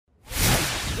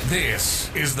This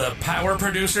is the Power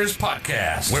Producers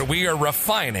Podcast, where we are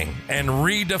refining and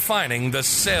redefining the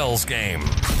sales game.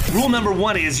 Rule number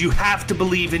one is you have to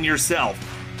believe in yourself.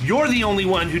 You're the only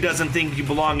one who doesn't think you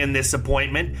belong in this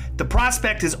appointment. The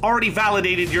prospect has already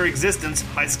validated your existence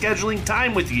by scheduling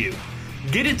time with you.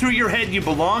 Get it through your head you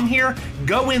belong here,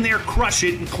 go in there, crush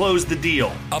it, and close the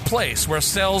deal. A place where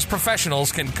sales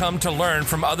professionals can come to learn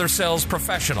from other sales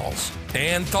professionals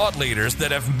and thought leaders that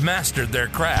have mastered their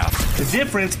craft. The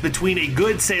difference between a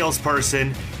good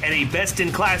salesperson and a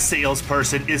best-in-class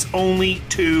salesperson is only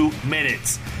 2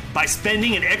 minutes. By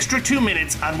spending an extra 2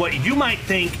 minutes on what you might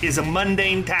think is a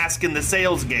mundane task in the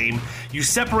sales game, you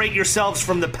separate yourselves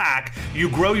from the pack, you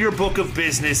grow your book of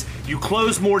business, you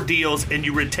close more deals, and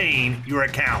you retain your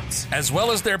accounts. As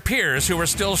well as their peers who are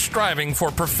still striving for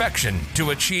perfection to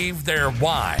achieve their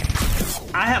why.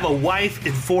 I have a wife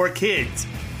and 4 kids.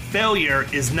 Failure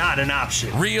is not an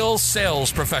option. Real sales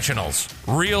professionals,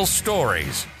 real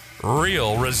stories,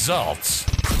 real results.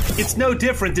 It's no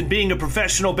different than being a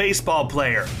professional baseball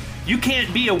player. You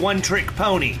can't be a one-trick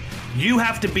pony. You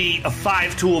have to be a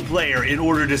 5-tool player in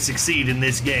order to succeed in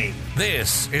this game.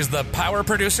 This is the Power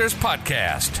Producers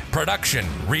Podcast, production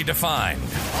redefined.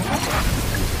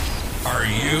 Are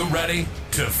you ready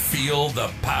to feel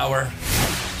the power?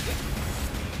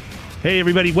 Hey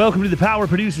everybody, welcome to the Power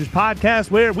Producers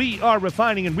Podcast, where we are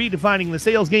refining and redefining the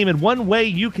sales game. And one way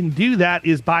you can do that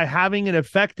is by having an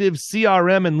effective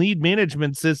CRM and lead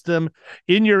management system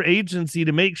in your agency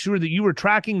to make sure that you are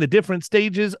tracking the different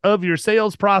stages of your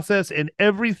sales process and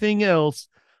everything else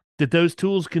that those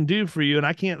tools can do for you. And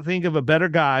I can't think of a better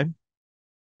guy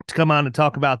to come on and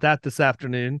talk about that this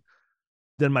afternoon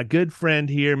than my good friend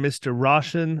here, Mr.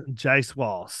 Raution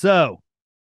Jaiswal. So,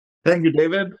 thank you,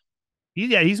 David.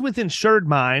 He's with Insured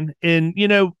Mind. And, you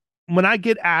know, when I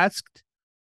get asked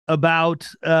about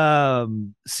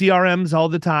CRMs all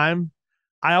the time,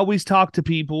 I always talk to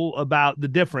people about the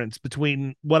difference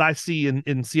between what I see in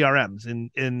CRMs.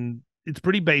 And it's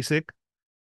pretty basic.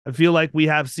 I feel like we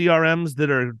have CRMs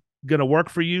that are going to work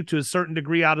for you to a certain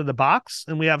degree out of the box,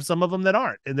 and we have some of them that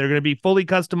aren't. And they're going to be fully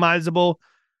customizable.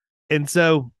 And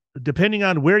so depending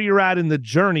on where you're at in the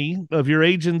journey of your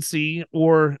agency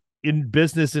or in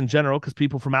business in general, because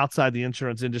people from outside the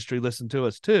insurance industry listen to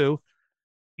us too,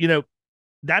 you know,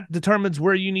 that determines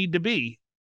where you need to be.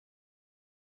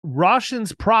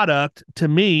 Raution's product, to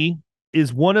me,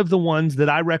 is one of the ones that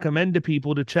I recommend to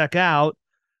people to check out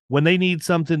when they need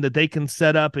something that they can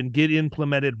set up and get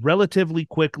implemented relatively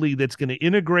quickly, that's going to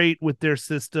integrate with their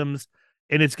systems,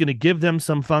 and it's going to give them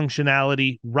some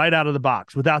functionality right out of the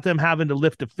box without them having to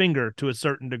lift a finger to a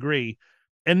certain degree.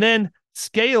 And then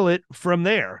scale it from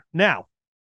there. Now,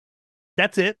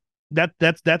 that's it.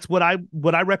 That's what I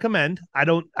recommend. I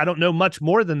don't know much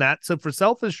more than that. So for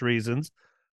selfish reasons,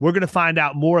 we're going to find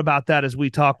out more about that as we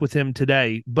talk with him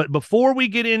today. But before we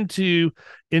get into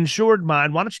Insured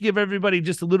Mind, why don't you give everybody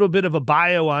just a little bit of a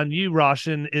bio on you,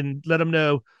 Raution, and let them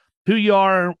know who you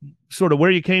are, sort of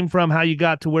where you came from, how you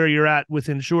got to where you're at with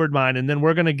Insured Mind, and then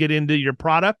we're going to get into your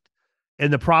product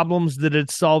and the problems that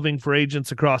it's solving for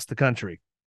agents across the country.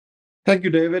 Thank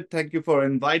you, David. Thank you for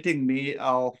inviting me.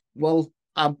 Well,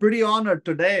 I'm pretty honored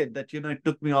today that, it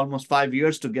took me almost 5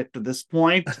 years to get to this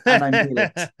point, and I made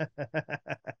it.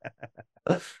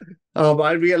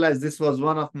 I realized this was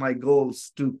one of my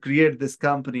goals to create this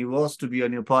company, was to be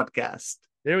on your podcast.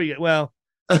 There we go. Well,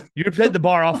 you set the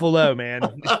bar awful low, man.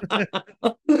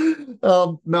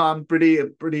 No, I'm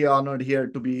pretty honored here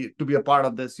to be a part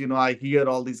of this. I hear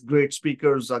all these great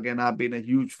speakers. Again, I've been a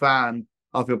huge fan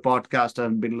of your podcast.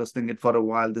 I've been listening it for a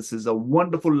while. This is a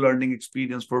wonderful learning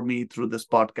experience for me through this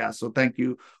podcast. So thank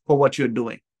you for what you're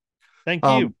doing. Thank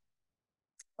you.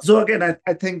 So again,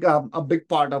 I think a big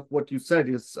part of what you said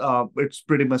is it's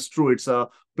pretty much true. It's a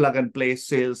plug and play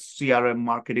sales CRM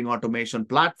marketing automation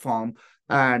platform.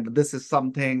 And this is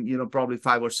something, probably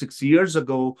 5 or 6 years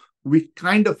ago, we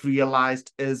kind of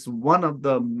realized is one of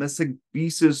the missing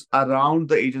pieces around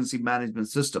the agency management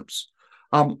systems.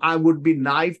 I would be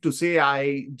naive to say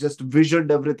I just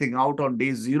visioned everything out on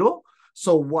day zero.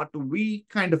 So what we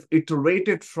kind of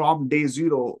iterated from day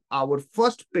zero, our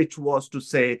first pitch was to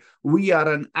say we are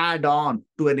an add-on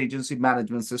to an agency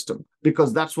management system,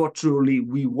 because that's what truly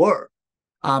we were.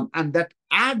 And that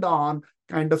add-on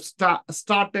kind of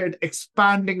started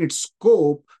expanding its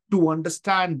scope to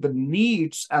understand the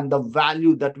needs and the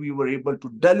value that we were able to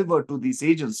deliver to these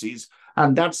agencies.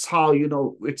 And that's how,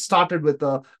 it started with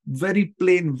a very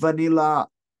plain vanilla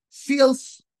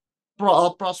sales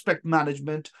prospect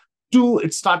management. Two,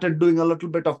 it started doing a little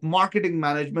bit of marketing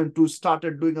management. Two,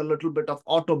 started doing a little bit of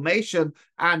automation.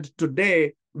 And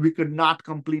today, we could not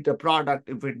complete a product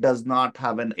if it does not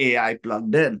have an AI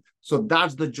plugged in. So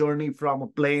that's the journey from a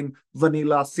plain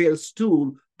vanilla sales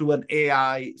tool to an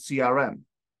AI CRM.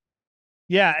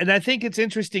 Yeah, and I think it's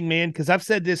interesting, man, because I've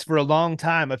said this for a long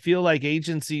time. I feel like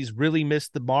agencies really miss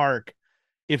the mark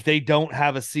if they don't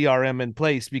have a CRM in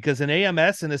place, because an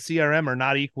AMS and a CRM are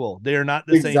not equal. They are not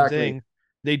the same thing.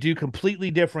 They do completely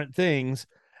different things.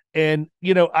 And,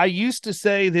 I used to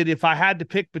say that if I had to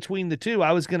pick between the two,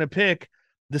 I was going to pick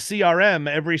the CRM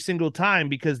every single time,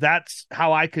 because that's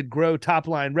how I could grow top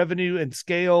line revenue and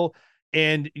scale.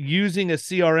 And using a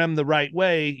CRM the right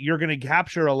way, you're going to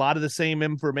capture a lot of the same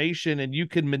information, and you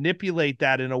can manipulate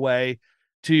that in a way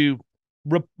to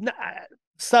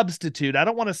substitute. I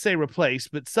don't want to say replace,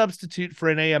 but substitute for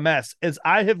an AMS. As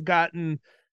I have gotten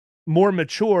more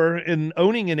mature in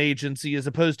owning an agency, as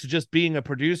opposed to just being a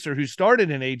producer who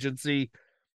started an agency,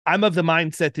 I'm of the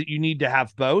mindset that you need to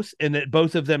have both, and that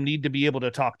both of them need to be able to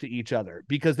talk to each other,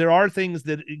 because there are things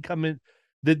that come in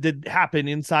that happen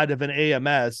inside of an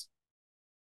AMS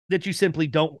that you simply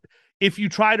don't. If you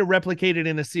try to replicate it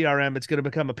in a CRM, it's going to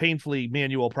become a painfully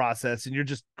manual process, and you're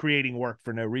just creating work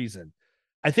for no reason.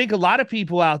 I think a lot of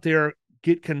people out there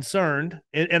get concerned,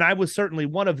 and I was certainly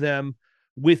one of them,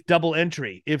 with double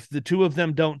entry. If the two of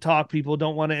them don't talk, people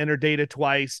don't want to enter data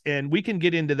twice, and we can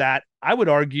get into that. I would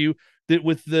argue that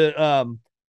with the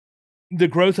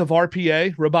growth of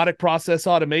RPA, robotic process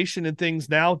automation, and things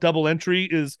now, double entry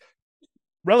is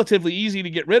relatively easy to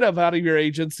get rid of out of your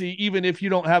agency, even if you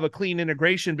don't have a clean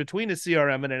integration between a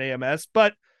CRM and an AMS.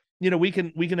 But we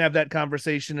can have that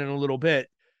conversation in a little bit.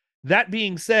 That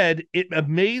being said, it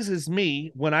amazes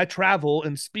me when I travel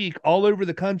and speak all over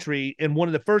the country, and one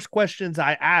of the first questions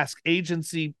I ask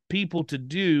agency people to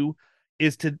do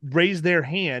is to raise their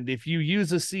hand if you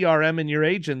use a CRM in your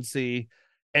agency,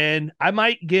 and I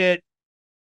might get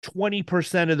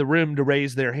 20% of the room to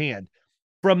raise their hand.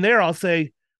 From there, I'll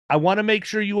say, I want to make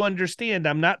sure you understand,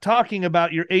 I'm not talking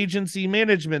about your agency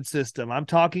management system. I'm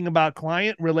talking about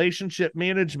client relationship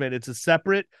management. It's a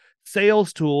separate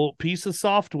sales tool, piece of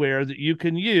software that you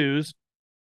can use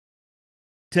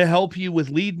to help you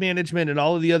with lead management and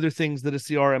all of the other things that a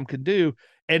CRM can do.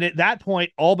 And at that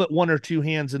point, all but one or two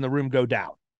hands in the room go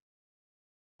down.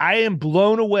 I am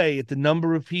blown away at the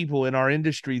number of people in our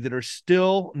industry that are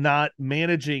still not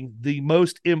managing the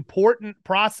most important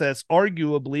process,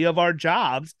 arguably, of our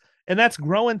jobs, and that's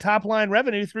growing top line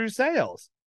revenue through sales.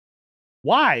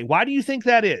 Why? Why do you think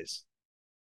that is?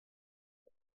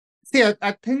 See,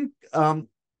 I think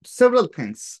several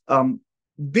things.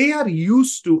 They are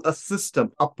used to a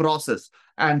system, a process,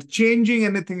 and changing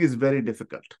anything is very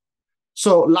difficult.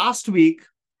 So last week,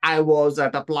 I was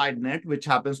at Applied Net, which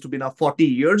happens to be now 40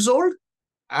 years old.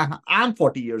 I'm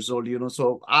 40 years old,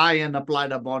 so I and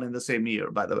Applied are born in the same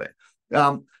year, by the way.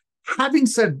 Having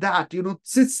said that,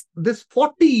 since this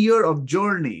 40-year of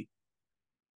journey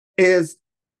is,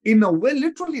 in a way,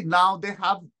 literally now they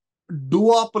have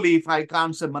duopoly, if I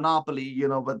can't say monopoly,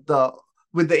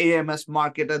 with the AMS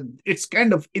market, and it's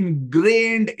kind of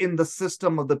ingrained in the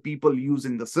system of the people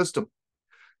using the system.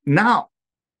 Now,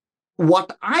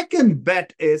 what I can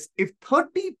bet is if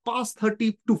past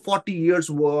 30 to 40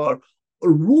 years were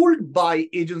ruled by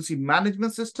agency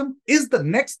management system, is the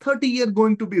next 30 years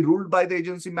going to be ruled by the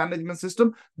agency management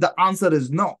system? The answer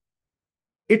is no.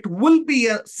 It will be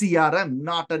a CRM,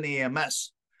 not an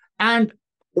AMS. And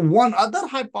one other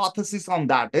hypothesis on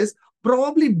that is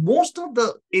probably most of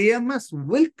the AMS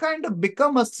will kind of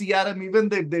become a CRM,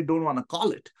 even if they don't want to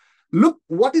call it. Look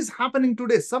what is happening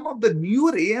today. Some of the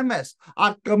newer AMS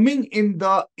are coming in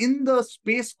the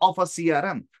space of a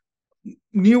CRM.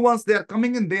 New ones, they are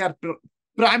coming in, they are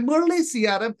primarily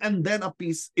CRM and then a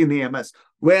piece in AMS.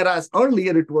 Whereas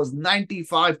earlier it was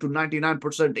 95 to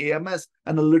 99% AMS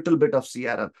and a little bit of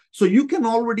CRM. So you can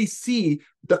already see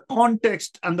the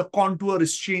context and the contour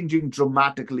is changing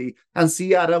dramatically, and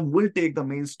CRM will take the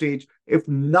main stage, if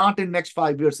not in next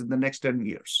 5 years, in the next 10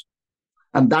 years.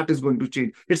 And that is going to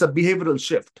change. It's a behavioral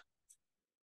shift.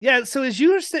 Yeah. So as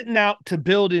you're sitting out to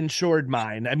build Insured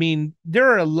Mind, I mean,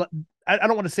 there are I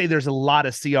don't want to say there's a lot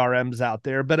of CRMs out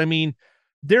there, but I mean,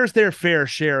 there's their fair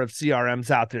share of CRMs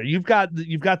out there. You've got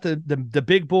the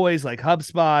big boys like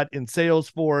HubSpot and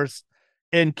Salesforce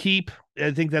and Keep.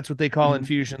 I think that's what they call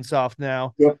Infusionsoft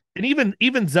now. Yep. And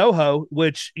even Zoho,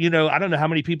 which, I don't know how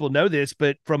many people know this,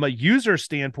 but from a user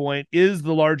standpoint is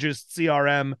the largest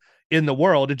CRM in the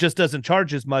world. It just doesn't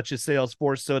charge as much as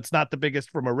Salesforce, so it's not the biggest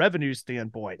from a revenue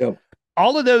standpoint. Yep.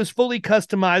 All of those fully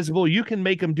customizable, you can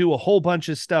make them do a whole bunch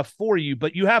of stuff for you,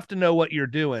 but you have to know what you're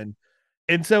doing.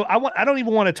 And so I don't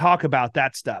even want to talk about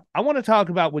that stuff. I want to talk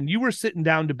about when you were sitting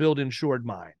down to build Insured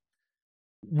Mind.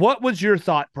 What was your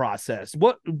thought process?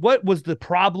 What was the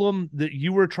problem that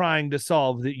you were trying to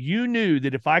solve that you knew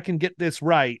that if I can get this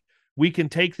right, we can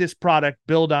take this product,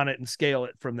 build on it, and scale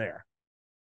it from there?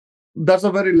 That's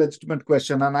a very legitimate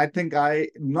question. And I think I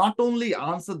not only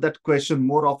answered that question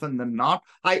more often than not,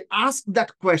 I ask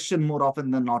that question more often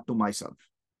than not to myself,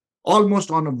 almost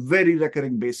on a very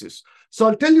recurring basis. So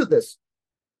I'll tell you this.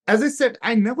 As I said,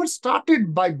 I never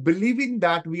started by believing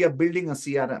that we are building a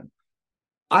CRM.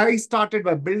 I started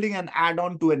by building an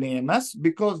add-on to an AMS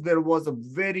because there was a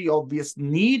very obvious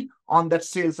need on that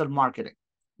sales and marketing.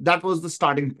 That was the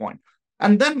starting point.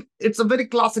 And then it's a very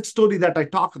classic story that I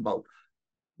talk about.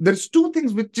 There's two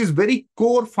things which is very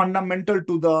core fundamental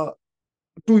to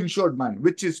Insured Mind,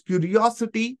 which is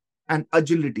curiosity and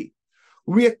agility.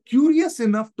 We are curious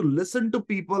enough to listen to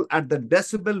people at the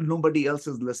decibel nobody else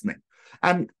is listening,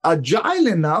 and agile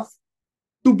enough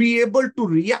to be able to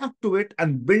react to it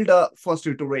and build a first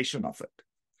iteration of it.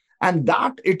 And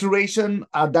that iteration,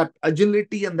 that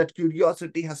agility and that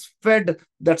curiosity has fed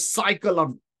that cycle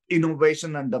of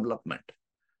innovation and development.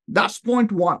 That's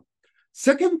point one.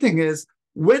 Second thing is,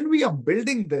 when we are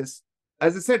building this,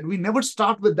 as I said, we never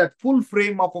start with that full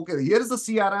frame of, okay, here is the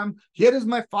CRM, here is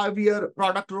my 5-year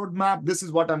product roadmap, this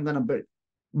is what I'm going to build.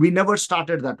 We never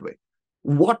started that way.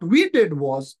 What we did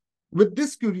was, with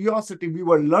this curiosity, we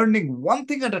were learning one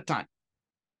thing at a time,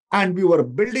 and we were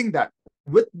building that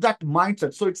with that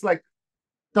mindset. So it's like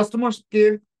customers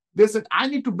came, they said, I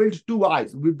need to build 2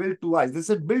 eyes. We built 2 eyes. They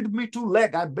said, build me 2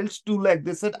 legs. I built 2 legs.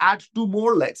 They said, add 2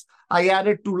 more legs. I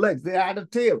added 2 legs. They added a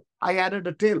tail. I added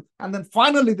a tail. And then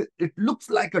finally, it looks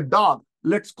like a dog.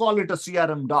 Let's call it a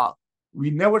CRM dog. We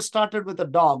never started with a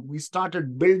dog. We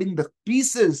started building the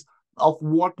pieces of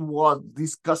what was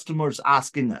these customers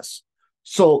asking us.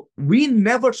 So we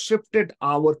never shifted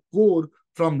our core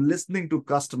from listening to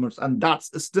customers. And that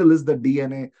still is the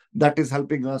DNA that is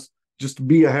helping us just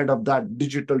be ahead of that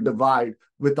digital divide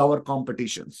with our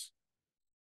competitions.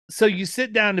 So you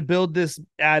sit down to build this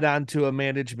add-on to a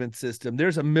management system.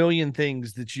 There's a million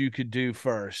things that you could do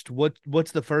first.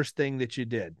 What's the first thing that you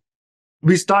did?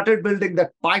 We started building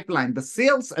that pipeline. The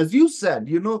sales, as you said,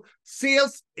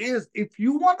 sales is, if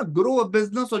you want to grow a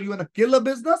business or you want to kill a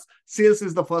business, sales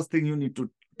is the first thing you need to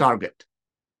target.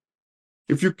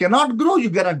 If you cannot grow, you're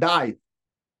going to die.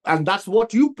 And that's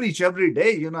what you preach every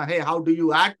day. Hey, how do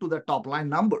you add to the top line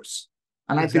numbers?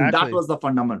 And exactly. I think that was the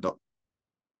fundamental.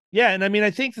 Yeah. And I mean, I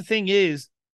think the thing is,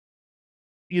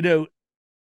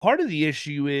 part of the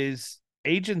issue is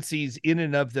agencies in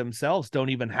and of themselves don't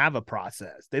even have a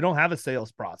process. They don't have a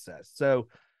sales process. So,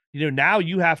 now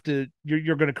you have to,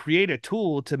 you're going to create a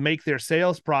tool to make their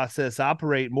sales process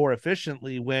operate more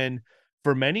efficiently when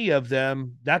for many of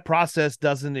them, that process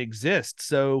doesn't exist.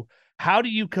 So how do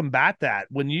you combat that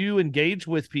when you engage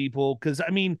with people? Because,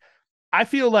 I mean, I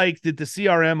feel like that the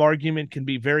CRM argument can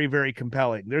be very, very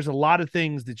compelling. There's a lot of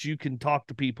things that you can talk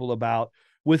to people about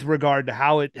with regard to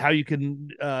how you can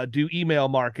do email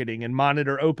marketing and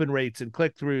monitor open rates and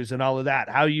click-throughs and all of that,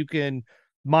 how you can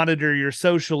monitor your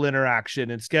social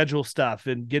interaction and schedule stuff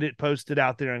and get it posted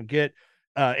out there and get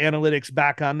analytics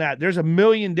back on that. There's a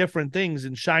million different things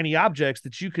and shiny objects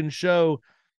that you can show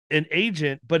an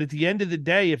agent, but at the end of the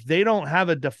day, if they don't have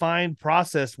a defined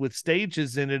process with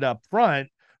stages in it up front,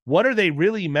 what are they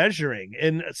really measuring?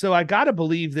 And so I got to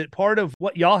believe that part of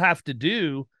what y'all have to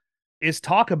do is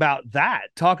talk about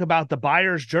the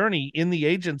buyer's journey in the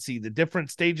agency, the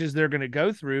different stages they're going to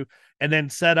go through, and then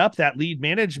set up that lead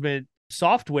management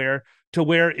software to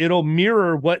where it'll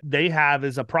mirror what they have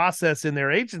as a process in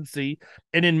their agency.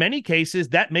 And in many cases,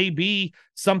 that may be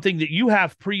something that you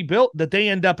have pre-built that they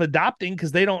end up adopting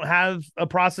because they don't have a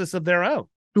process of their own.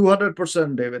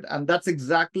 200%, David. And that's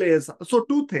exactly so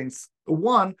 2 things.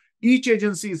 One, each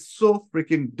agency is so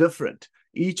freaking different.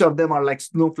 Each of them are like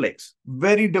snowflakes,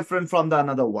 very different from the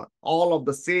another one. All of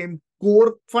the same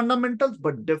core fundamentals,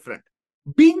 but different.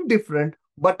 Being different,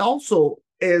 but also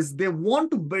is they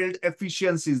want to build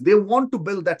efficiencies. They want to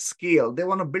build that scale. They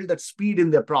want to build that speed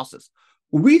in their process.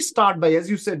 We start by, as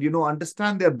you said,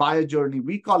 understand their buyer journey.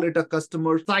 We call it a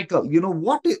customer cycle.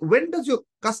 When does your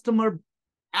customer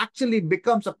actually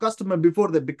becomes a customer before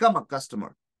they become a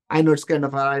customer? I know it's kind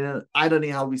of an irony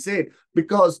how we say it,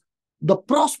 because the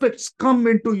prospects come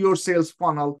into your sales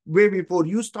funnel way before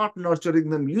you start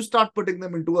nurturing them. You start putting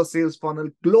them into a sales funnel,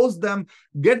 close them,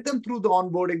 get them through the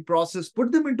onboarding process,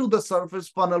 put them into the service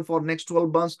funnel for next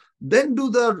 12 months, then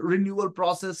do the renewal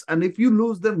process. And if you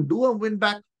lose them, do a win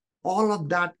back. All of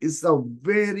that is a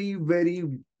very, very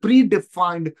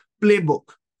predefined playbook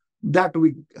that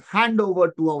we hand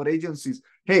over to our agencies.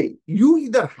 Hey, you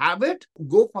either have it,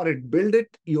 go for it, build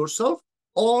it yourself,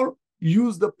 or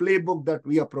use the playbook that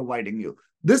we are providing you.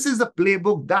 This is a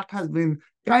playbook that has been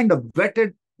kind of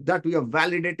vetted, that we are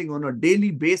validating on a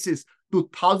daily basis to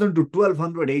 1,000 to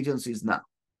 1,200 agencies now.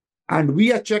 And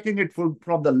we are checking it from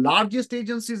the largest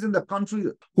agencies in the country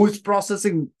who is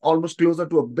processing almost closer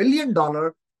to $1 billion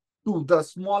to the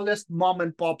smallest mom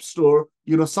and pop store,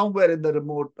 somewhere in the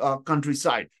remote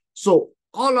countryside. So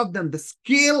all of them, the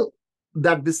scale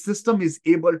that this system is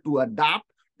able to adapt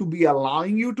to be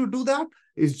allowing you to do that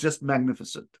is just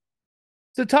magnificent.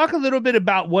 So talk a little bit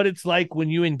about what it's like when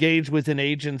you engage with an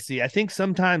agency. I think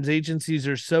sometimes agencies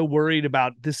are so worried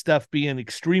about this stuff being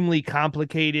extremely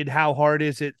complicated. How hard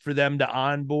is it for them to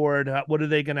onboard? What are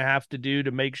they going to have to do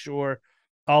to make sure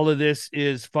all of this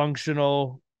is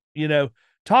functional?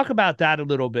 Talk about that a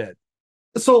little bit.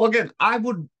 So again, I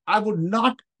would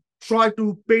not try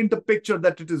to paint a picture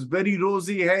that it is very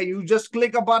rosy. Hey, you just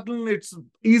click a button, it's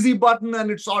easy button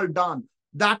and it's all done.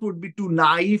 That would be too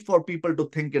naive for people to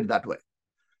think it that way.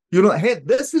 Hey,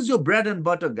 this is your bread and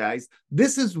butter, guys.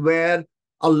 This is where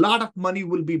a lot of money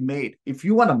will be made. If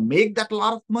you want to make that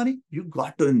lot of money, you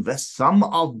got to invest some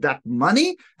of that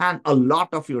money and a lot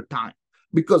of your time.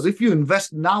 Because if you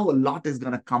invest now, a lot is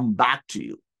going to come back to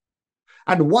you.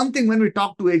 And one thing when we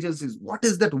talk to agencies, what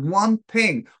is that one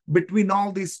thing between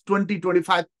all these 20,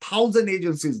 25,000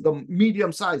 agencies, the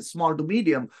medium size, small to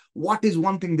medium, what is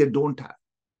one thing they don't have?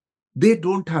 They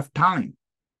don't have time.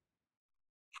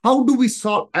 How do we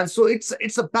solve? And so it's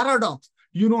a paradox.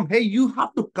 Hey, you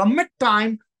have to commit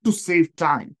time to save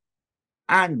time.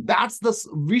 And that's the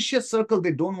vicious circle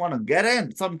they don't want to get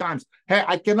in sometimes. Hey,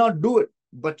 I cannot do it.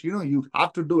 But, you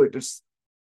have to do it.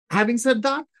 Having said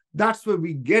that, that's where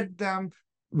we get them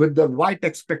with the right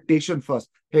expectation first.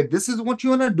 Hey, this is what you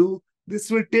want to do.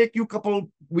 This will take you a couple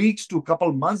weeks to a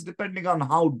couple months, depending on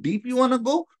how deep you want to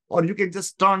go. Or you can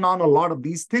just turn on a lot of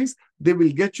these things. They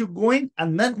will get you going.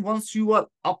 And then once you are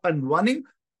up and running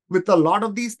with a lot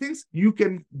of these things, you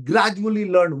can gradually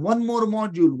learn one more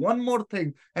module, one more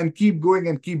thing, and keep going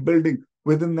and keep building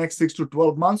within the next 6 to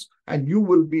 12 months. And you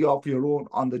will be off your own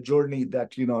on the journey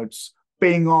that, it's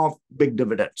paying off big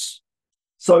dividends.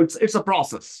 So it's a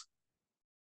process.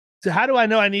 So how do I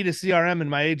know I need a CRM in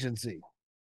my agency?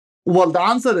 Well, the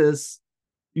answer is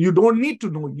you don't need to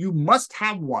know. You must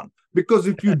have one. Because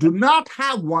if you do not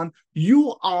have one,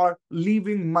 you are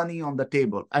leaving money on the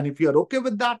table. And if you're okay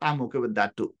with that, I'm okay with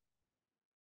that too.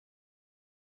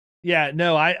 Yeah,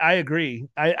 no, I agree.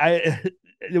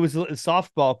 It was a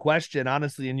softball question,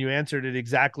 honestly, and you answered it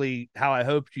exactly how I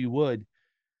hoped you would.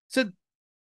 So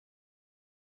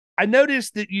I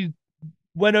noticed that you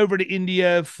went over to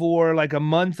India for like a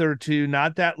month or two,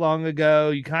 not that long ago.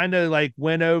 You kind of like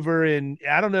went over, and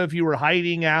I don't know if you were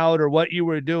hiding out or what you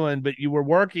were doing, but you were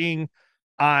working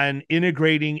on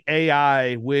integrating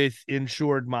AI with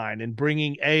InsuredMind and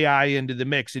bringing AI into the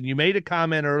mix. And you made a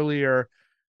comment earlier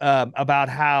about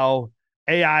how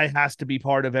AI has to be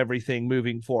part of everything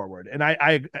moving forward. And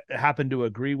I happen to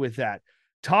agree with that.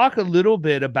 Talk a little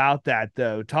bit about that,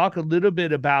 though. Talk a little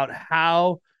bit about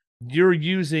how you're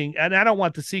using, and I don't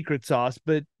want the secret sauce,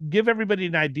 but give everybody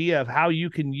an idea of how you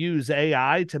can use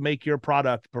AI to make your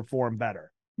product perform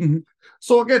better. Mm-hmm.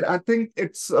 So again, I think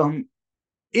it's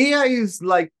AI is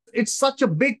like, it's such a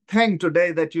big thing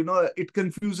today that, it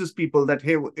confuses people that,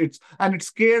 hey, and it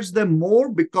scares them more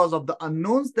because of the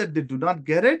unknowns that they do not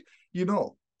get it,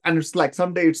 and it's like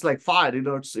someday it's like fire,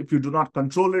 if you do not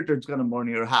control it, it's going to burn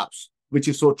your house, which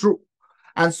is so true.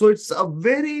 And so it's a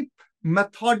very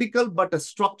methodical but a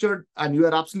structured, and you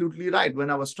are absolutely right. When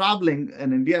I was traveling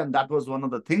in India, and that was one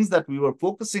of the things that we were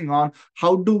focusing on,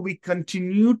 how do we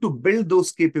continue to build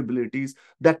those capabilities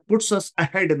that puts us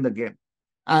ahead in the game?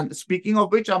 And speaking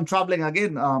of which, I'm traveling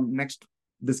again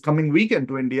this coming weekend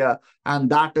to India, and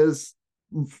that is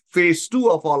phase 2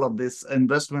 of all of this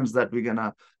investments that we're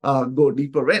gonna go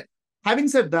deeper in. Having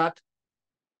said that,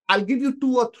 I'll give you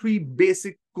 2 or 3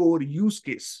 basic core use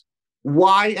case,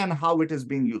 why and how it is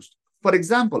being used. For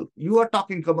example, you are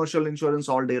talking commercial insurance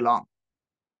all day long.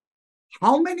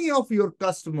 How many of your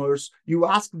customers, you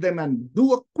ask them and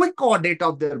do a quick audit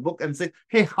of their book and say,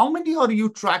 hey, how many are you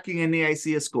tracking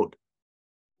NAICS code?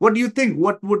 What do you think?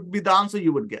 What would be the answer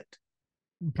you would get?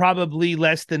 Probably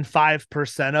less than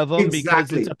 5% of them, Exactly.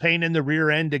 Because it's a pain in the rear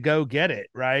end to go get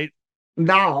it, right?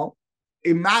 Now,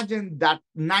 imagine that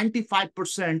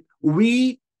 95%,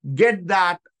 we get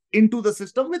that into the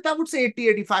system with, I would say,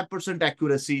 80-85%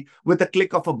 accuracy with a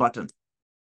click of a button.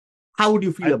 How would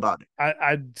you feel about it?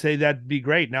 I'd say that'd be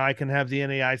great. Now I can have the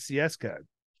NAICS code.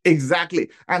 Exactly.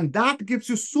 And that gives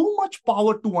you so much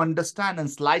power to understand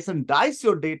and slice and dice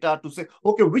your data to say,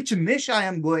 okay, which niche I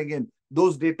am going in.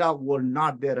 Those data were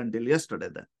not there until yesterday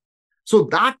then. So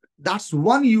that's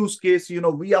one use case.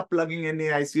 We are plugging in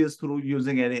AICS through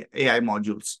using any AI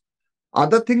modules.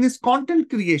 Other thing is content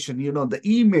creation, the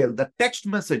email, the text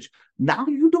message. Now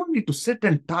you don't need to sit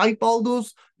and type all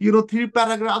those, 3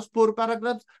 paragraphs, 4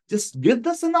 paragraphs. Just give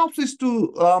the synopsis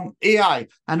to AI,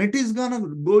 and it is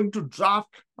going to draft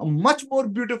a much more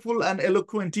beautiful and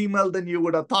eloquent email than you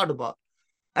would have thought about.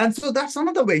 And so that's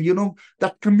another way,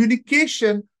 that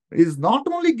communication is not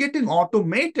only getting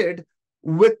automated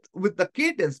with the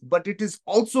cadence, but it is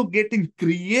also getting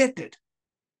created.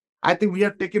 I think we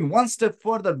have taken one step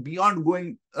further beyond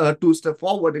going 2 steps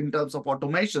forward in terms of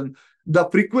automation. The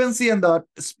frequency and the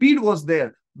speed was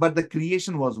there, but the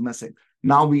creation was missing.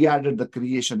 Now we added the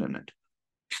creation in it.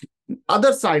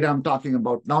 Other side I'm talking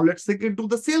about. Now let's think into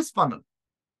the sales funnel.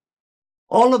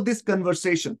 All of this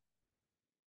conversation,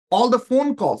 all the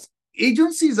phone calls,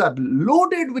 agencies are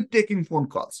loaded with taking phone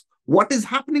calls. What is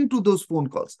happening to those phone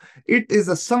calls? It is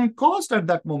a sunk cost at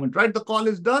that moment, right? The call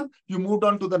is done, you moved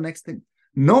on to the next thing.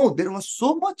 No, there was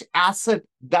so much asset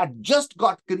that just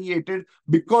got created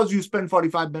because you spent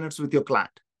 45 minutes with your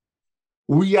client.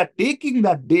 We are taking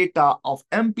that data of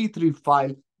MP3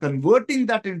 file, converting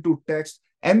that into text,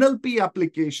 NLP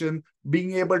application,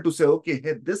 being able to say, okay,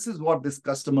 hey, this is what this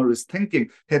customer is thinking.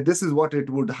 Hey, this is what it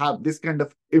would have, this kind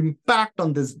of impact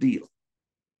on this deal.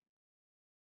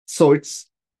 So it's,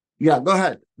 yeah, go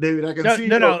ahead, David. I can see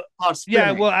your heart spinning.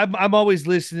 Yeah, well, I'm always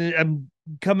listening. I'm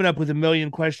coming up with a million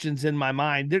questions in my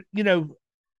mind.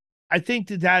 I think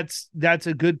that's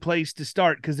a good place to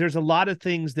start, because there's a lot of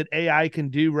things that AI can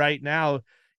do right now,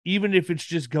 even if it's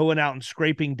just going out and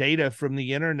scraping data from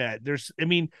the internet.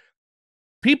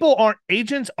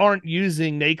 Agents aren't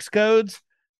using NAICS codes.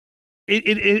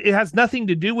 It has nothing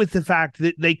to do with the fact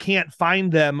that they can't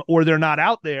find them or they're not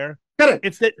out there. Correct.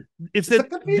 It's that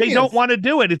they don't want to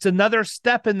do it. It's another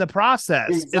step in the process.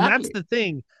 Exactly. And that's the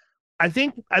thing. I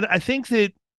think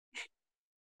that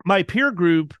my peer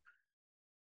group,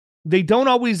 they don't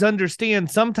always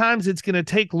understand. Sometimes it's going to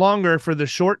take longer for the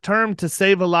short term to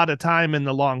save a lot of time in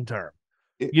the long term.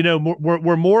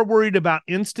 We're more worried about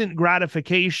instant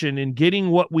gratification and getting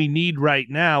what we need right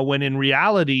now, when in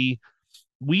reality,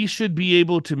 we should be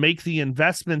able to make the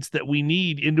investments that we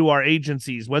need into our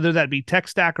agencies, whether that be tech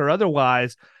stack or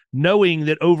otherwise, knowing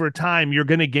that over time you're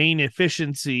going to gain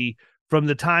efficiency from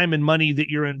the time and money that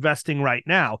you're investing right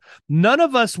now. None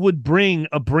of us would bring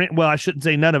a brand. Well, I shouldn't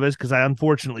say none of us, because I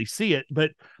unfortunately see it,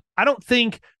 but I don't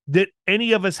think that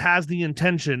any of us has the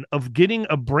intention of getting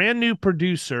a brand new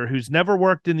producer who's never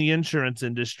worked in the insurance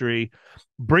industry,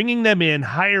 bringing them in,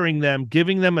 hiring them,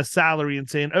 giving them a salary and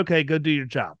saying, okay, go do your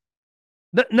job.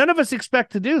 None of us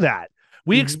expect to do that.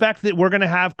 We expect that we're going to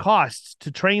have costs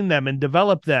to train them and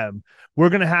develop them. We're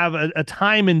going to have a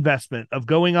time investment of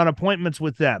going on appointments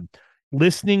with them,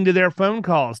 listening to their phone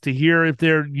calls to hear if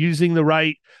they're using the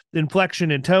right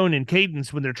inflection and tone and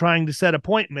cadence when they're trying to set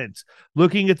appointments,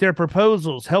 looking at their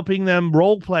proposals, helping them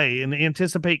role play and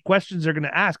anticipate questions they're going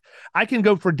to ask. I can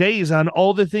go for days on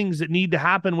all the things that need to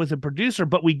happen with a producer,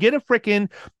 but we get a freaking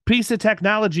piece of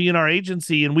technology in our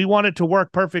agency and we want it to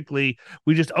work perfectly.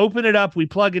 We just open it up, we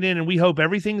plug it in, and we hope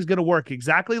everything's going to work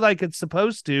exactly like it's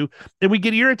supposed to. And we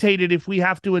get irritated if we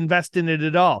have to invest in it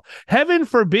at all. Heaven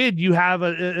forbid you have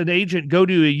an agent go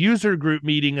to a user group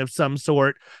meeting of some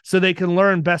sort so they can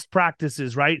learn best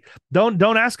practices, right? Don't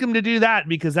ask them to do that,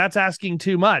 because that's asking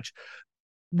too much.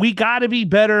 We got to be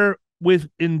better with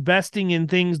investing in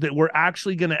things that we're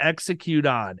actually going to execute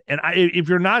on. And if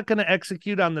you're not going to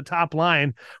execute on the top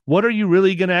line, what are you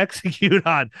really going to execute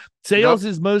on? Sales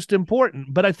is most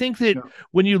important. But I think that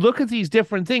when you look at these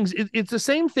different things, it's the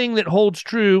same thing that holds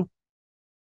true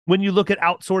when you look at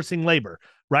outsourcing labor,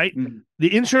 right?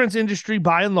 The insurance industry,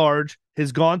 by and large,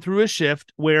 has gone through a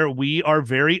shift where we are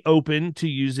very open to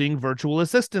using virtual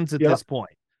assistants at this point.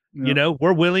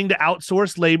 We're willing to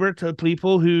outsource labor to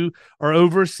people who are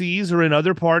overseas or in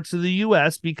other parts of the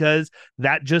U.S. because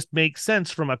that just makes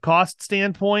sense from a cost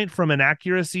standpoint, from an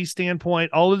accuracy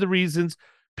standpoint, all of the reasons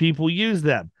people use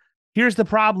them. Here's the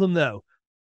problem, though.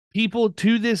 People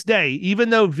to this day,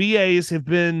 even though VAs have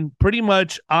been pretty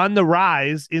much on the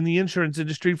rise in the insurance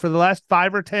industry for the last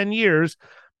 5 or 10 years,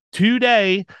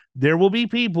 today, there will be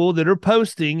people that are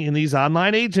posting in these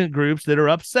online agent groups that are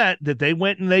upset that they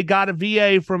went and they got a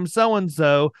VA from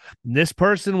so-and-so. This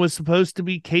person was supposed to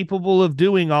be capable of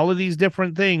doing all of these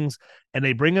different things, and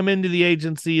they bring them into the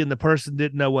agency and the person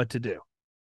didn't know what to do.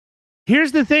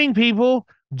 Here's the thing, people.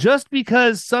 Just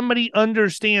because somebody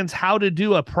understands how to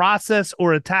do a process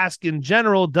or a task in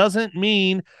general doesn't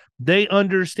mean they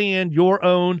understand your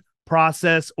own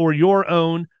process or your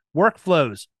own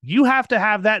workflows. You have to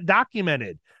have that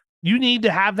documented. You need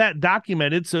to have that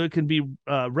documented so it can be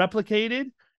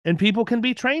replicated and people can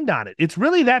be trained on it. It's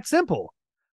really that simple.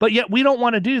 But yet we don't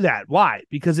want to do that. Why?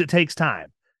 Because it takes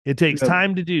time. It takes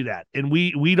time to do that. And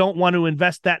we don't want to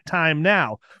invest that time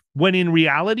now. When in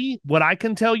reality, what I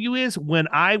can tell you is when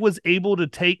I was able to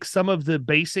take some of the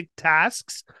basic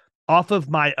tasks off of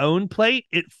my own plate,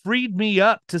 it freed me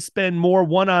up to spend more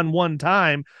one-on-one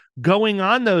time going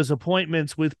on those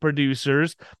appointments with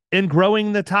producers and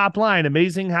growing the top line.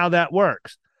 Amazing how that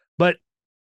works. But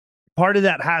part of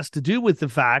that has to do with the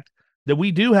fact that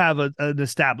we do have an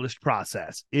established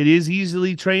process. It is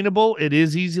easily trainable. It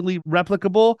is easily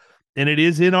replicable. And it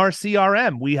is in our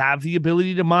CRM. We have the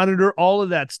ability to monitor all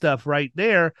of that stuff right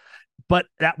there. But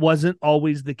that wasn't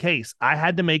always the case. I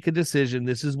had to make a decision.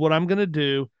 This is what I'm going to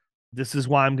do. This is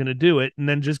why I'm going to do it. And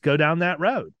then just go down that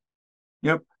road.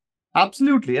 Yep,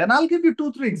 absolutely. And I'll give you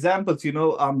 2, 3 examples.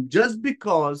 Just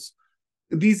because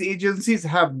these agencies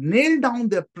have nailed down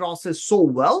their process so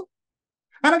well.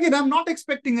 And again, I'm not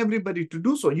expecting everybody to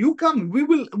do so. You come, we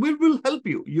will help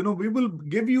you. We will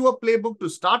give you a playbook to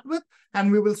start with,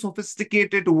 and we will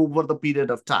sophisticate it over the period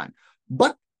of time.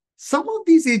 But some of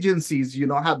these agencies,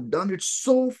 have done it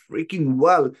so freaking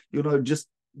well, it just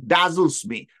dazzles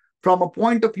me. From a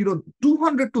point of,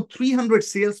 200 to 300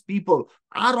 salespeople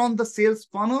are on the sales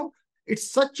funnel.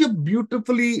 It's such a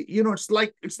beautifully, it's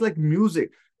like music.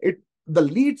 The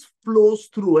leads flows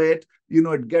through it.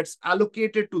 It gets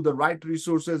allocated to the right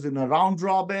resources in a round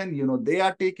robin. They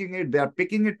are taking it, they are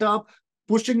picking it up,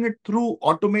 pushing it through,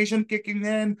 automation kicking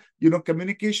in,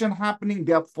 communication happening.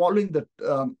 They are following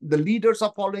the leaders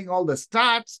are following all the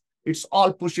stats. It's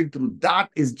all pushing through. That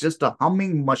is just a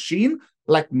humming machine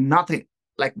like nothing.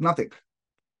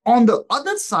 On the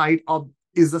other side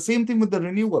is the same thing with the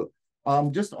renewal.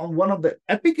 Just on one of the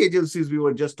Epic agencies we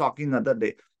were just talking the other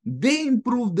day, they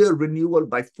improved their renewal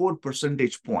by 4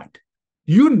 percentage point.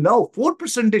 4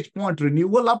 percentage point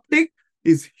renewal uptake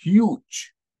is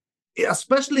huge,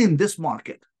 especially in this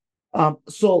market.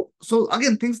 So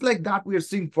again, things like that we are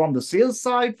seeing from the sales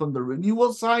side, from the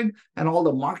renewal side, and all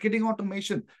the marketing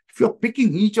automation. If you're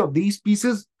picking each of these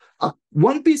pieces,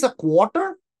 one piece a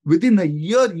quarter, within a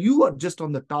year, you are just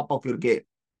on the top of your game.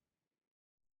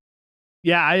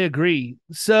 Yeah, I agree.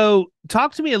 So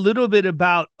talk to me a little bit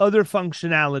about other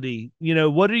functionality.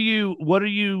 What are you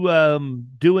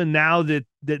doing now that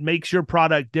makes your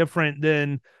product different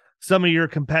than some of your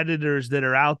competitors that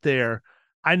are out there?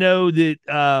 I know that,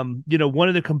 one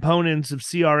of the components of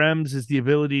CRMs is the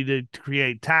ability to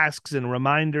create tasks and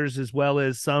reminders, as well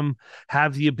as some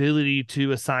have the ability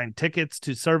to assign tickets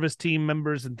to service team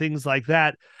members and things like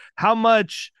that. How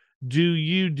much do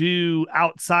you do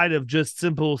outside of just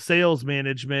simple sales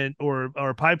management or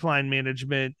pipeline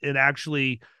management and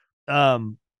actually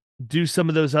do some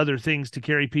of those other things to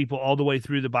carry people all the way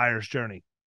through the buyer's journey?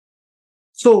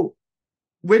 So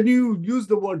when you use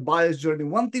the word buyer's journey,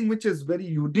 one thing which is very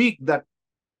unique that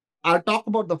I'll talk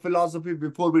about the philosophy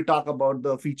before we talk about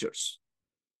the features.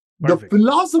 Perfect. The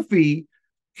philosophy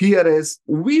here is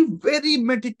we very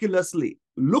meticulously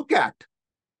look at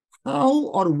how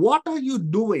or what are you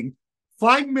doing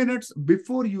 5 minutes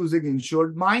before using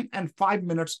InsuredMind and 5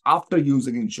 minutes after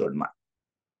using InsuredMind.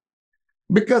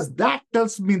 Because that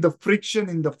tells me the friction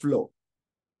in the flow.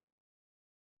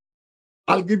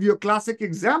 I'll give you a classic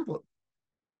example.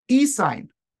 eSign.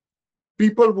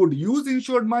 People would use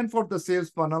InsuredMind for the sales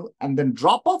funnel and then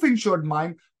drop off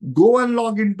InsuredMind, go and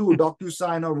log into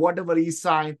DocuSign or whatever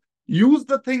eSign, use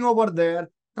the thing over there,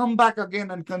 come back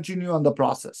again and continue on the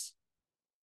process.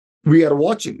 We are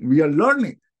watching, we are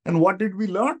learning. And what did we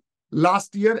learn?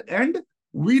 Last year end,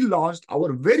 we launched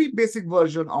our very basic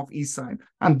version of eSign.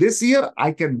 And this year,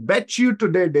 I can bet you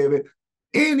today, David,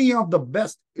 any of the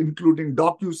best, including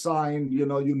DocuSign,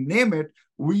 you name it,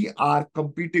 we are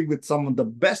competing with some of the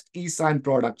best eSign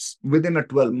products within a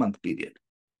 12-month period.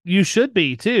 You should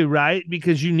be too, right?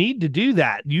 Because you need to do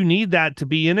that. You need that to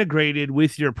be integrated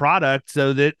with your product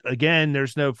so that, again,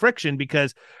 there's no friction,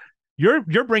 because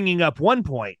you're bringing up one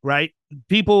point, right?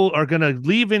 People are going to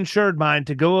leave InsuredMind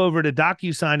to go over to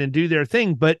DocuSign and do their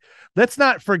thing. But let's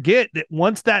not forget that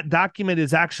once that document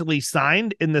is actually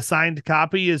signed and the signed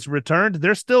copy is returned,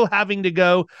 they're still having to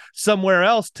go somewhere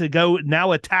else to go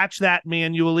now attach that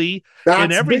manually.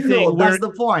 And everything. That's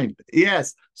the point.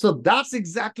 Yes. So that's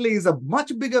exactly is a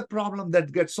much bigger problem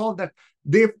that gets solved, that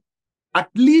they at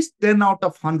least 10 out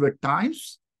of 100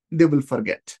 times, they will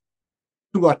forget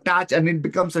to attach, and it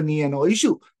becomes an E&O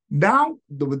issue. Now,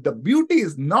 the beauty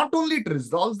is not only it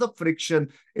resolves the friction,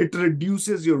 it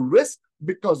reduces your risk,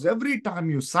 because every time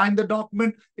you sign the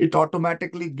document, it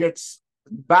automatically gets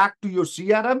back to your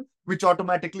CRM, which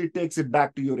automatically takes it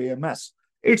back to your AMS.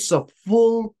 It's a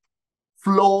full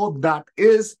flow that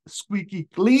is squeaky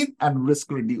clean and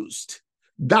risk reduced.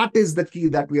 That is the key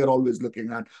that we are always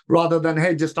looking at, rather than,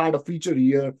 hey, just add a feature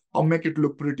here or make it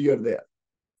look prettier there.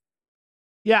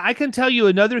 Yeah, I can tell you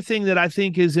another thing that I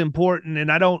think is important,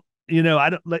 and I don't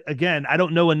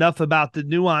know enough about the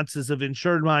nuances of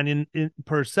InsuredMine in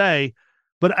per se,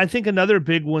 but I think another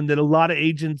big one that a lot of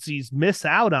agencies miss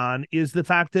out on is the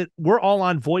fact that we're all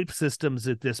on VoIP systems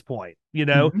at this point,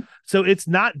 So it's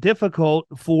not difficult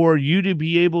for you to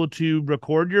be able to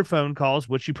record your phone calls,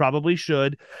 which you probably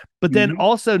should, but then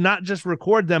also not just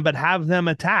record them, but have them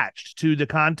attached to the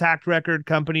contact record,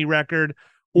 company record,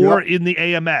 or in the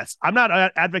AMS. I'm not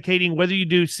advocating whether you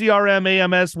do CRM,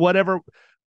 AMS, whatever.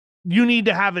 You need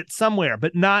to have it somewhere,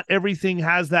 but not everything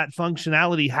has that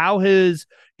functionality. How has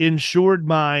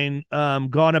InsuredMine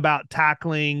gone about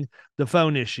tackling the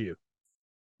phone issue?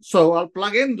 So I'll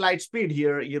plug in Lightspeed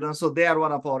here, so they are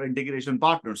one of our integration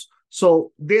partners.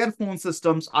 So their phone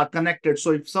systems are connected.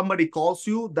 So if somebody calls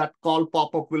you, that call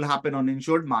pop-up will happen on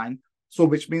InsuredMine. So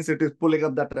which means it is pulling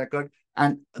up that record.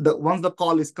 And once the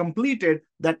call is completed,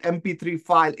 that MP3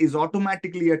 file is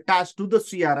automatically attached to the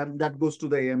CRM that goes to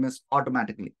the AMS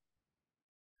automatically.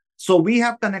 So we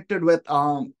have connected with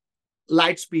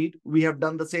Lightspeed. We have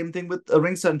done the same thing with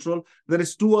RingCentral. There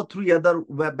is 2 or 3 other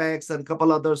WebEx and a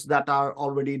couple others that are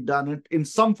already done it in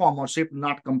some form or shape,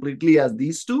 not completely as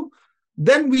these two.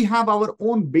 Then we have our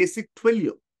own basic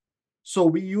Twilio. So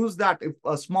we use that. If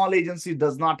a small agency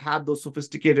does not have those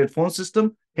sophisticated phone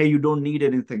system, hey, you don't need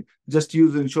anything. Just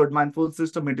use InsuredMine phone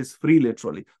system. It is free,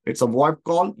 literally. It's a VoIP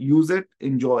call. Use it,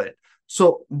 enjoy it.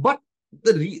 So, but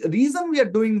the reason we are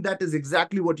doing that is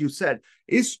exactly what you said,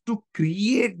 is to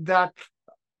create that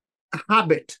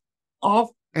habit of,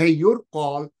 hey, your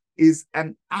call is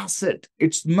an asset.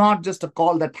 It's not just a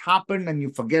call that happened and you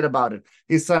forget about it.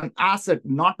 It's an asset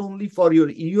not only for your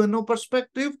EUNO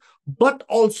perspective, but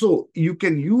also you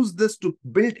can use this to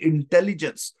build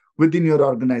intelligence within your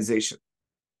organization.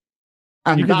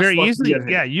 And you could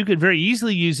very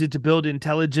easily use it to build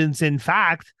intelligence. In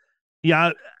fact,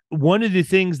 one of the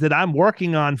things that I'm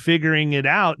working on figuring it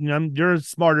out, you're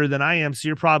smarter than I am, so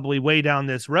you're probably way down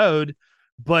this road,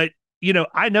 but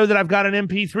I know that I've got an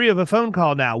MP3 of a phone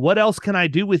call now. What else can I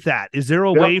do with that? Is there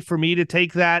a way for me to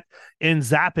take that and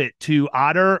zap it to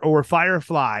Otter or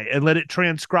Firefly and let it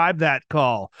transcribe that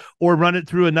call, or run it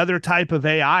through another type of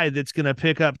AI that's going to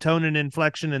pick up tone and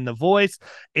inflection in the voice,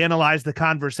 analyze the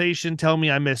conversation, tell me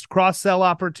I missed cross-sell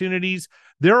opportunities?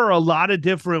 There are a lot of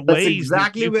different ways. That's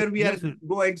exactly where we are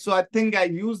going. So I think I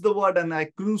used the word and I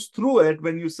cruised through it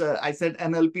when I said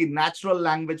NLP, natural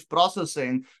language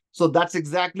processing. So that's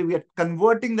exactly, we are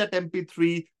converting that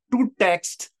MP3 to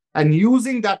text and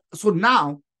using that. So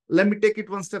now let me take it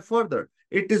one step further.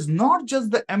 It is not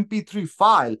just the MP3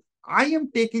 file. I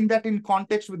am taking that in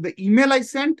context with the email I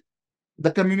sent,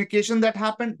 the communication that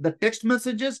happened, the text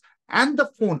messages, and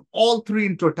the phone, all 3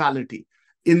 in totality,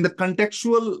 in the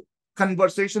contextual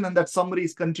conversation, and that summary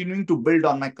is continuing to build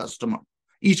on my customer.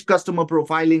 Each customer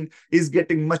profiling is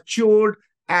getting matured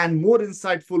and more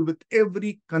insightful with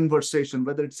every conversation,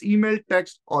 whether it's email,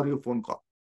 text, or your phone call.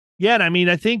 Yeah, and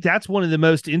I think that's one of the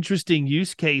most interesting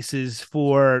use cases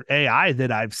for AI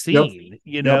that I've seen.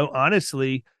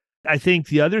 Honestly, I think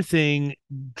the other thing,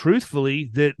 truthfully,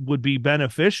 that would be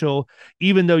beneficial,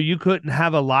 even though you couldn't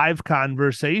have a live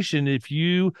conversation, if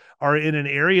you are in an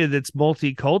area that's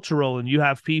multicultural and you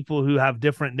have people who have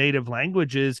different native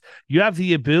languages, you have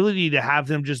the ability to have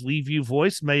them just leave you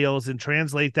voicemails and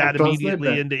translate that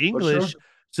immediately into English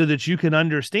so that you can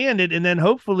understand it, and then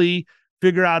hopefully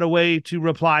figure out a way to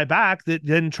reply back that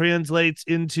then translates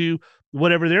into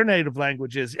whatever their native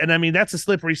language is. And that's a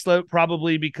slippery slope,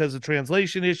 probably because of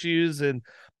translation issues and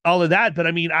all of that. But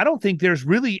I don't think there's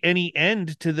really any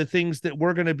end to the things that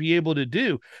we're going to be able to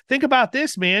do. Think about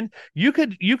this, man. You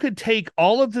could take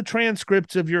all of the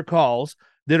transcripts of your calls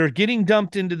that are getting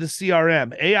dumped into the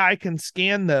CRM. AI can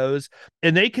scan those,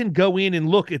 and they can go in and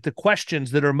look at the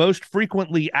questions that are most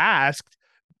frequently asked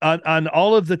on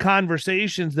all of the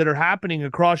conversations that are happening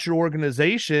across your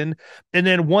organization. And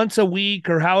then once a week,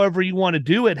 or however you want to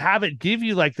do it, have it give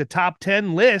you like the top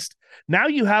 10 list. Now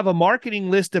you have a marketing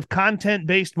list of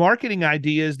content-based marketing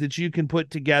ideas that you can put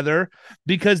together,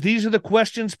 because these are the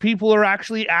questions people are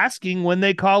actually asking when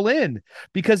they call in.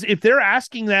 Because if they're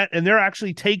asking that and they're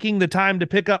actually taking the time to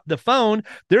pick up the phone,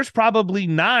 there's probably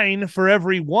 9 for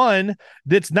every one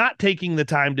that's not taking the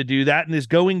time to do that and is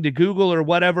going to Google or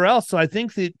whatever else. So I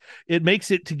think that it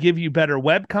makes it to give you better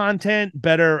web content,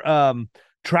 better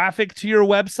traffic to your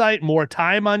website, more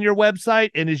time on your website.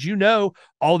 And as you know,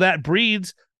 all that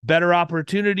breeds better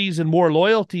opportunities and more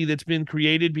loyalty that's been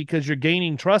created because you're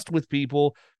gaining trust with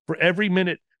people for every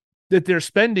minute that they're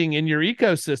spending in your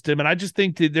ecosystem. And I just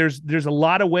think that there's a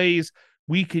lot of ways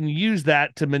we can use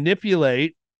that to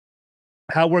manipulate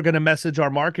how we're going to message our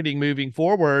marketing moving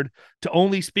forward to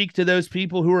only speak to those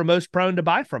people who are most prone to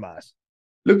buy from us.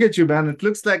 Look at you, man. It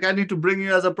looks like I need to bring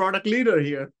you as a product leader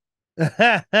here.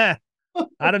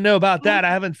 I don't know about that.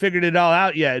 I haven't figured it all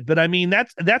out yet, but I mean,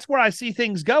 that's where I see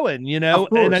things going, you know,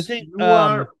 and I think you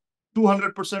are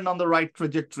 200% on the right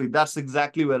trajectory. That's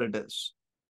exactly where it is.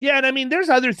 Yeah. And I mean, there's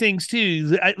other things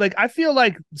too. I feel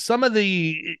like some of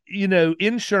the, you know,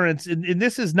 insurance, and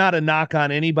this is not a knock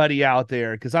on anybody out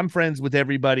there, because I'm friends with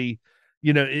everybody.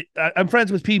 You know, I'm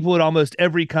friends with people at almost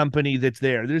every company that's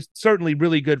there. There's certainly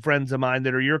really good friends of mine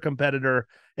that are your competitor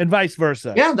and vice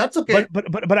versa. Yeah, that's okay.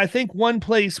 But I think one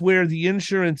place where the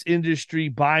insurance industry,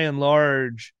 by and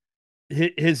large,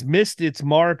 has missed its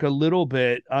mark a little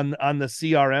bit on the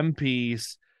CRM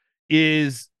piece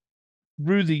is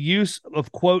through the use of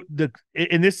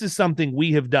and this is something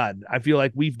we have done. I feel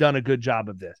like we've done a good job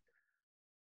of this.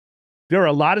 There are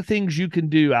a lot of things you can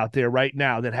do out there right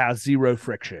now that has zero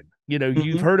friction. You know,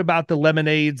 you've heard about the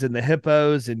Lemonades and the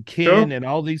Hippos and Kin and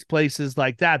all these places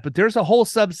like that, but there's a whole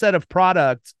subset of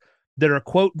products that are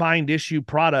quote bind issue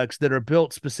products that are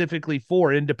built specifically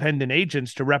for independent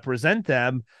agents to represent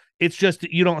them. It's just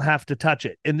that you don't have to touch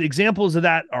it. And the examples of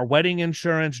that are wedding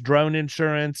insurance, drone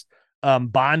insurance,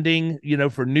 bonding, you know,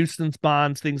 for nuisance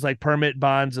bonds, things like permit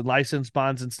bonds and license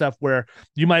bonds and stuff where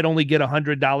you might only get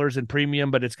 $100 in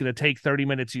premium, but it's going to take 30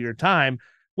 minutes of your time.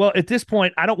 Well, at this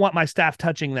point, I don't want my staff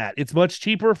touching that. It's much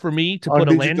cheaper for me to put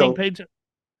a landing page.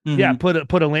 Yeah,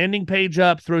 put a landing page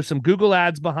up, throw some Google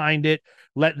ads behind it,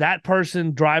 let that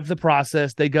person drive the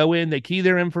process. They go in, they key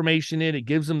their information in, it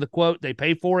gives them the quote, they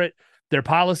pay for it, their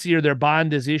policy or their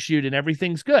bond is issued, and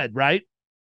everything's good, right?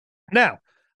 Now,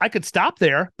 I could stop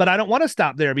there, but I don't want to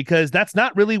stop there because that's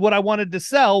not really what I wanted to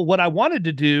sell. What I wanted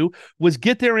to do was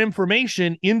get their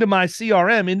information into my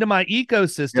CRM, into my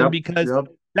ecosystem, because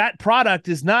that product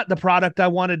is not the product I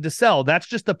wanted to sell. That's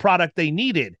just the product they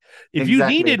needed. If you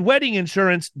needed wedding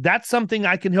insurance, that's something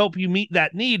I can help you meet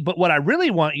that need. But what I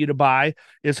really want you to buy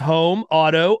is home,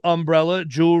 auto, umbrella,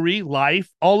 jewelry,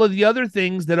 life, all of the other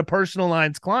things that a personal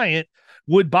lines client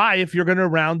would buy if you're going to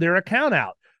round their account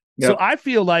out. So I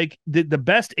feel like the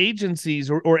best agencies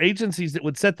or agencies that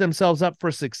would set themselves up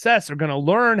for success are going to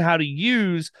learn how to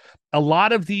use a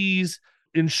lot of these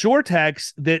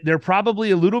insurtechs that they're probably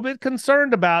a little bit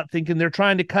concerned about, thinking they're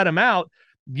trying to cut them out.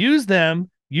 Use them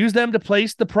to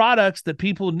place the products that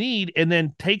people need, and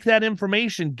then take that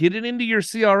information, get it into your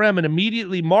CRM, and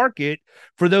immediately market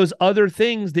for those other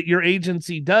things that your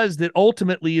agency does that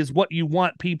ultimately is what you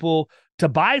want people to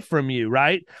buy from you,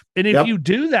 right? And if you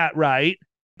do that right,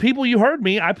 people, you heard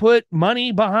me, I put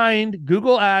money behind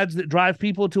Google ads that drive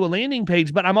people to a landing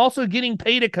page, but I'm also getting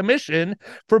paid a commission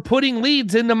for putting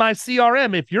leads into my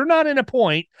CRM. If you're not in a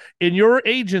point in your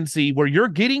agency where you're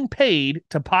getting paid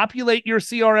to populate your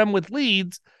CRM with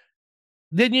leads,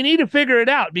 then you need to figure it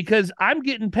out, because I'm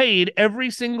getting paid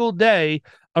every single day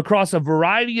across a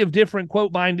variety of different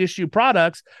quote bind issue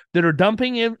products that are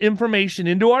dumping information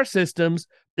into our systems,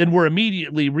 and we're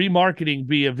immediately remarketing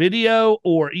via video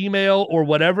or email or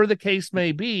whatever the case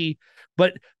may be.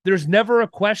 But there's never a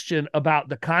question about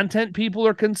the content people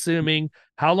are consuming,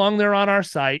 how long they're on our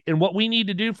site, and what we need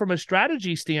to do from a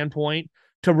strategy standpoint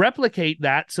to replicate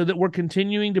that so that we're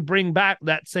continuing to bring back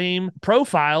that same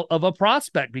profile of a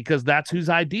prospect, because that's who's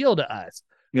ideal to us.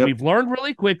 We've learned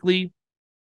really quickly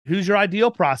who's your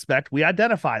ideal prospect. We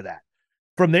identify that.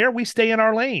 From there, we stay in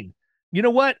our lane. You know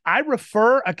what? I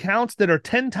refer accounts that are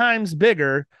 10 times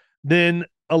bigger than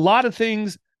a lot of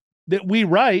things that we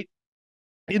write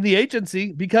in the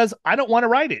agency, because I don't want to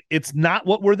write it. It's not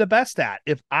what we're the best at.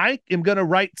 If I am going to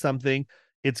write something,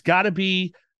 it's got to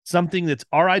be something that's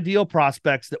our ideal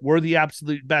prospects that we're the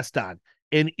absolute best on.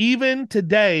 And even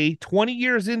today, 20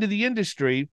 years into the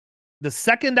industry, the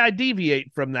second I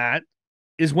deviate from that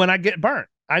is when I get burnt.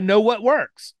 I know what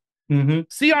works.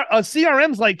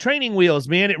 CRM's like training wheels,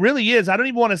 man. It really is. I don't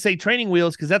even want to say training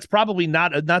wheels, because that's probably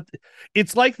not.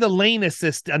 It's like the lane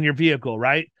assist on your vehicle,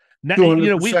 right? Now, you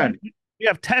know, we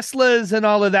have Teslas and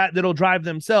all of that that'll drive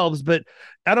themselves, but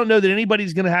I don't know that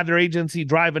anybody's going to have their agency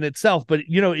driving itself. But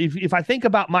you know, if I think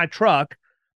about my truck,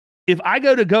 if I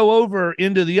go over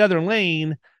into the other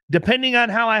lane, depending on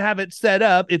how I have it set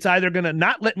up, it's either going to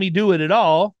not let me do it at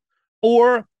all,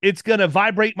 or it's going to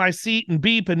vibrate my seat and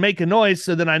beep and make a noise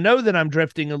so that I know that I'm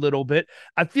drifting a little bit.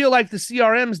 I feel like the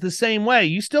CRM's the same way.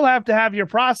 You still have to have your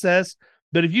process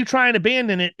But if you try and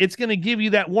abandon it, it's going to give you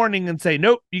that warning and say,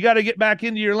 nope, you got to get back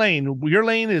into your lane. Your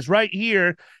lane is right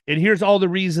here, and here's all the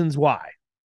reasons why.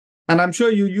 And I'm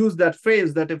sure you use that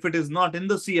phrase that if it is not in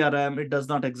the CRM, it does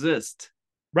not exist.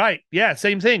 Right. Yeah.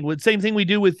 Same thing. Same thing we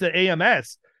do with the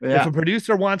AMS. Yeah. If a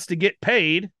producer wants to get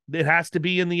paid, it has to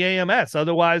be in the AMS.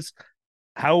 Otherwise,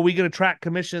 how are we going to track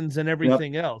commissions and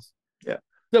everything else? Yeah.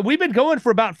 So we've been going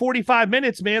for about 45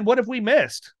 minutes, man. What have we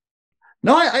missed?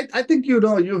 No, I think, you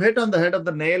hit on the head of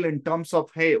the nail in terms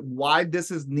of, hey, why this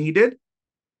is needed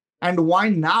and why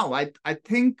now. I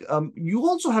think you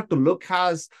also have to look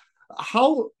as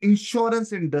how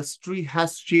insurance industry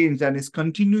has changed and is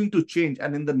continuing to change.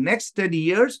 And in the next 10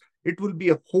 years, it will be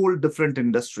a whole different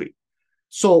industry.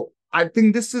 So I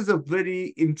think this is a very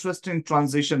interesting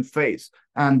transition phase.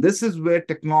 And this is where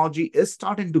technology is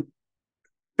starting to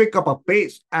pick up a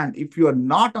pace. And if you are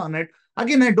not on it,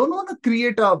 again, I don't want to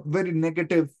create a very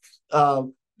negative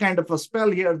kind of a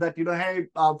spell here that, hey,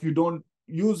 if you don't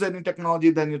use any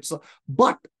technology, then it's...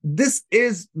 But this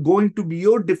is going to be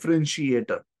your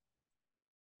differentiator.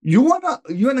 You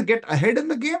wanna get ahead in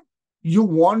the game. You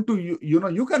want to,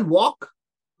 you can walk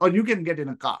or you can get in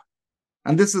a car.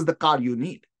 And this is the car you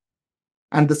need.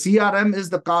 And the CRM is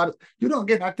the car.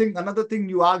 Again, I think another thing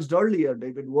you asked earlier,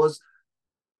 David, was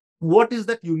what is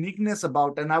that uniqueness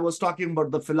about? And I was talking about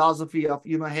the philosophy of,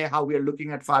 hey, how we are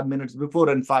looking at 5 minutes before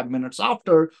and 5 minutes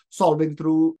after solving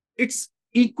through. It's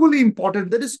equally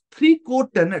important. There is 3 core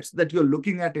tenets that you're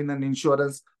looking at in an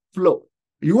insurance flow.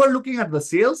 You are looking at the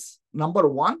sales, number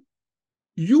 1.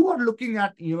 You are looking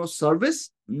at, service,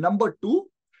 number 2.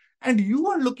 And you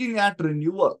are looking at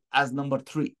renewal as number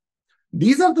 3.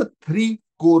 These are the 3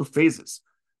 core phases.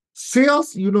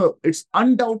 Sales, it's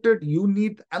undoubted you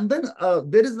need, and then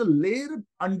there is a layer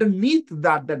underneath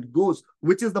that goes,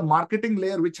 which is the marketing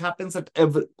layer, which happens at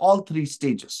all 3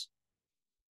 stages.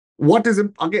 What is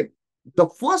it? Again, the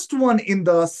first one in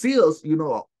the sales,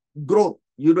 growth,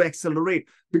 accelerate,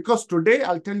 because today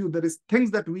I'll tell you there is things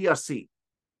that we are seeing.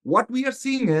 What we are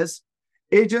seeing is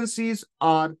agencies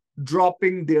are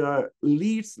dropping their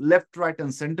leads left, right,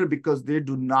 and center because they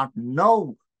do not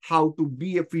know how to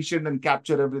be efficient and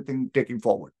capture everything taking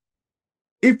forward.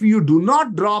 If you do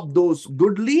not drop those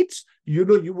good leads, you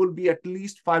will be at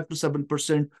least 5 to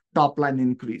 7% top line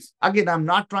increase. Again, I'm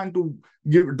not trying to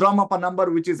drum up a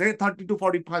number which is 30 to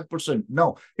 45%.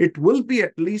 No, it will be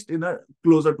at least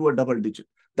closer to a double digit.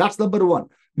 That's number 1.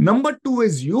 Number 2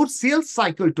 is your sales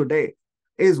cycle today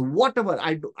is whatever.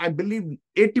 I believe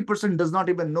 80% does not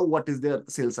even know what is their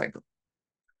sales cycle.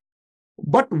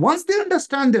 But once they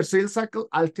understand their sales cycle,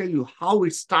 I'll tell you how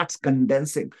it starts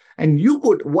condensing. And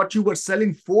what you were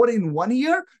selling 4 in 1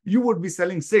 year, you would be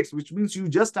selling 6, which means you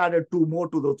just added 2 more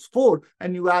to those 4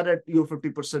 and you added your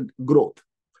 50% growth.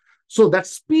 So that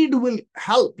speed will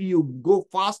help you go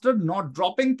faster, not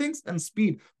dropping things, and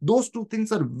speed. Those 2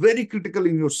 things are very critical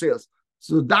in your sales.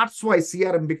 So that's why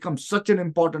CRM becomes such an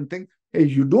important thing.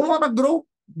 If you don't want to grow,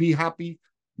 be happy.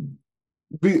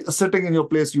 Be sitting in your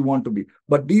place you want to be.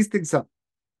 But these things are...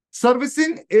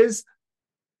 Servicing is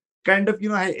kind of,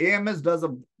 AMS does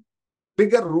a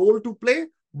bigger role to play,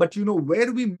 but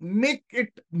where we make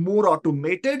it more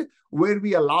automated, where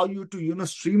we allow you to,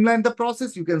 streamline the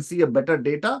process, you can see a better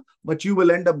data, but you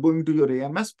will end up going to your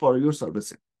AMS for your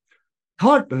servicing.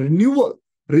 Third, renewal.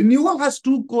 Renewal has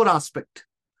 2 core aspects.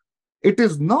 It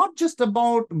is not just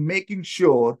about making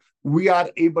sure we are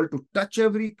able to touch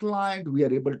every client, we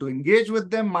are able to engage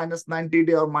with them minus 90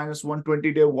 day or minus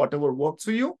 120 day, whatever works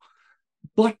for you.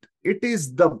 But it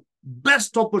is the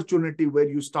best opportunity where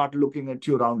you start looking at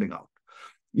your rounding out.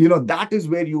 That is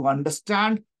where you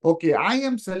understand, okay, I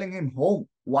am selling him home.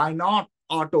 Why not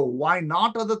auto? Why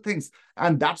not other things?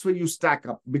 And that's where you stack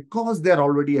up because they're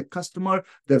already a customer.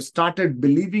 They've started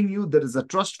believing you. There is a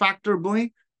trust factor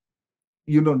going.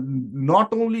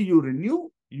 Not only you renew,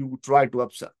 you try to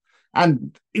upsell.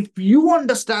 And if you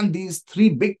understand these 3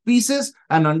 big pieces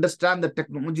and understand the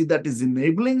technology that is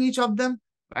enabling each of them,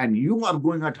 and you are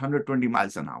going at 120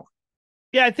 miles an hour.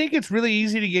 Yeah, I think it's really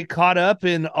easy to get caught up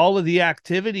in all of the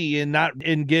activity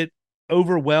and get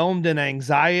overwhelmed and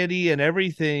anxiety and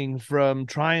everything from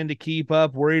trying to keep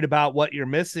up, worried about what you're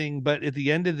missing. But at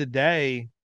the end of the day,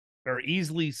 there are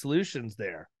easily solutions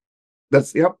there.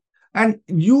 Yep. And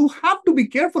you have to be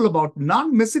careful about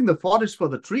not missing the forest for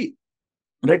the tree,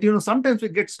 right? Sometimes we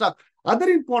get stuck. Other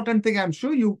important thing I'm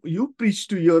sure you preach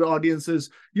to your audiences,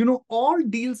 all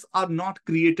deals are not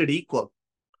created equal.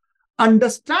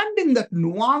 Understanding that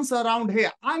nuance around, hey,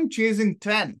 I'm chasing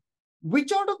 10.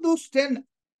 Which out of those 10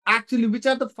 actually, which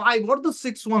are the 5 or the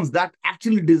 6 ones that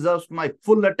actually deserves my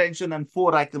full attention and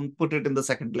 4 I can put it in the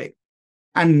second leg?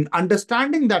 And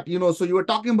understanding that, so you were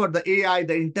talking about the AI,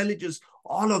 the intelligence,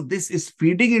 all of this is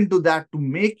feeding into that to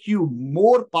make you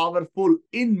more powerful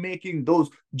in making those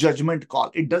judgment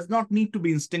calls. It does not need to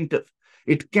be instinctive.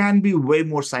 It can be way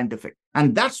more scientific.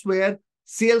 And that's where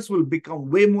sales will become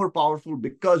way more powerful,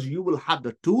 because you will have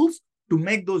the tools to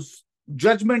make those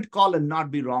judgment call and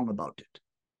not be wrong about it.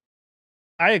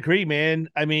 I agree, man.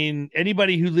 I mean,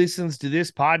 anybody who listens to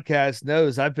this podcast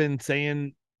knows I've been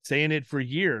saying it for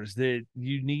years that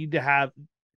you need to have,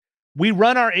 we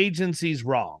run our agencies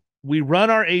wrong. We run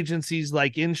our agencies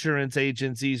like insurance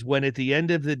agencies, when at the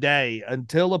end of the day,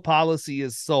 until a policy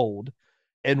is sold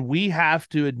and we have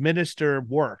to administer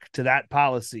work to that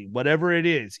policy, whatever it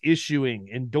is, issuing,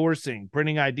 endorsing,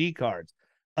 printing ID cards,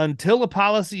 until a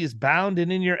policy is bound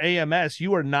and in your AMS,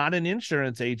 you are not an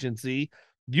insurance agency.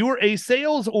 You're a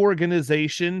sales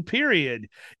organization, period.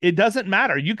 It doesn't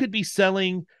matter. You could be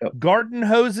selling garden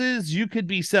hoses. You could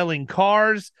be selling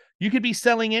cars. You could be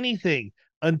selling anything.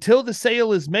 Until the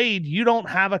sale is made, you don't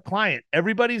have a client.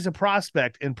 Everybody's a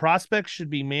prospect, and prospects should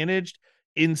be managed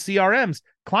in CRMs.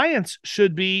 Clients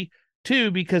should be too,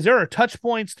 because there are touch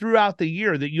points throughout the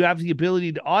year that you have the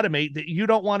ability to automate that you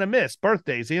don't want to miss.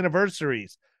 Birthdays,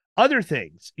 anniversaries, other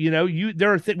things.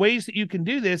 There are ways that you can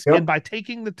do this. And by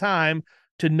taking the time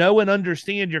to know and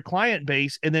understand your client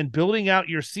base and then building out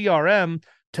your CRM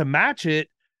to match it,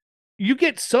 you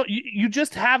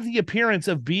just have the appearance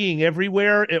of being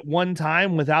everywhere at one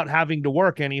time without having to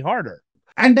work any harder.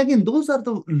 And again, those are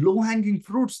the low-hanging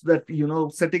fruits that,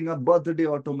 setting up birthday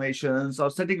automations or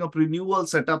setting up renewal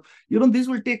setup, these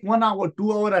will take 1 hour,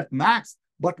 2 hours at max,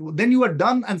 but then you are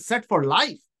done and set for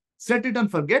life. Set it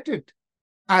and forget it.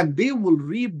 And they will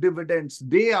reap dividends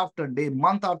day after day,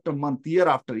 month after month, year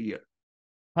after year.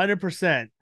 100%.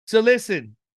 So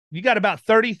listen, you got about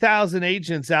 30,000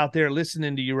 agents out there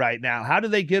listening to you right now. How do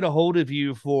they get a hold of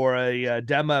you for a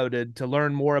demo to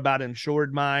learn more about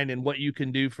Insured Mind and what you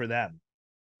can do for them?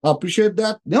 I appreciate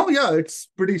that. No, yeah, it's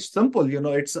pretty simple.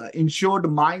 It's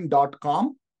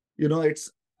insuredmind.com.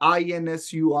 It's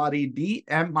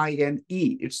INSUREDMINE.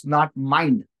 It's not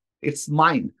mind. It's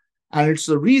mine. And it's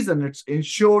the reason it's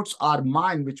insureds are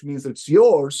mine, which means it's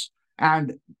yours.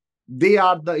 And the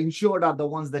insured are the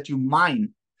ones that you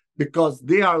mine, because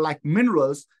they are like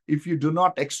minerals. If you do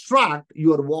not extract,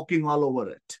 you are walking all over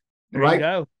it. There you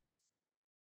go.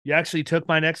 You actually took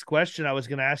my next question. I was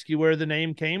going to ask you where the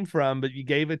name came from, but you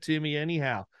gave it to me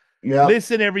anyhow. Yeah.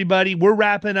 Listen, everybody, we're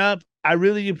wrapping up. I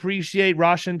really appreciate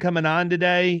Raution coming on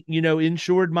today.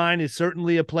 Insured Mind is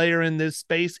certainly a player in this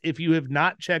space. If you have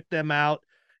not checked them out,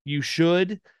 you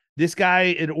should. This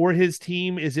guy or his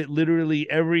team is at literally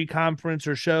every conference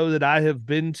or show that I have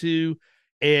been to,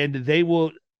 and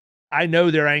I know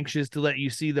they're anxious to let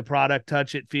you see the product,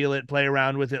 touch it, feel it, play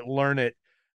around with it, learn it.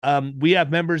 We have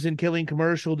members in Killing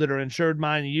Commercial that are Insured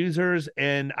Mind users,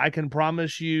 and I can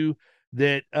promise you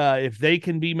that if they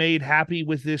can be made happy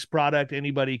with this product,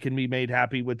 anybody can be made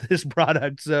happy with this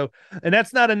product. So, and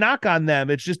that's not a knock on them.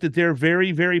 It's just that they're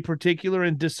very, very particular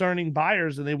and discerning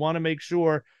buyers, and they want to make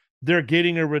sure they're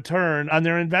getting a return on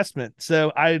their investment.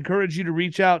 So I encourage you to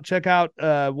reach out, check out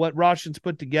what Raution's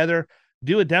put together,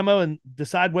 do a demo, and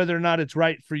decide whether or not it's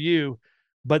right for you.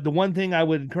 But the one thing I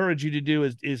would encourage you to do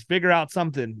is figure out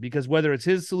something, because whether it's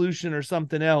his solution or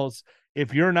something else,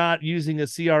 if you're not using a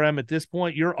CRM at this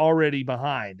point, you're already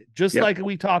behind. Just like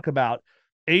we talk about,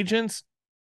 agents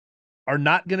are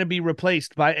not going to be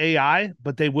replaced by AI,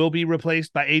 but they will be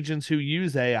replaced by agents who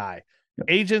use AI.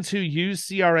 Agents who use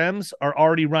CRMs are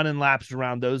already running laps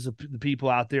around those the people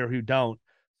out there who don't.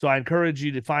 So I encourage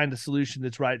you to find a solution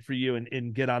that's right for you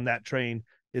and get on that train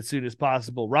as soon as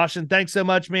possible. Raution, thanks so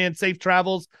much, man. Safe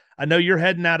travels. I know you're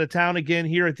heading out of town again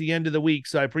here at the end of the week,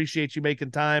 so I appreciate you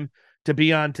making time to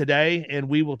be on today, and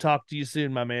we will talk to you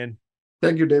soon, my man.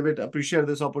 Thank you, David. I appreciate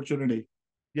this opportunity.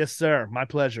 Yes, sir. My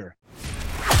pleasure.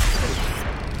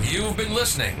 You've been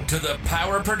listening to the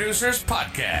Power Producers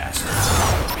Podcast.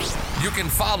 You can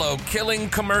follow Killing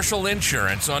Commercial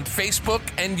Insurance on Facebook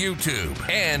and YouTube.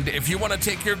 And if you want to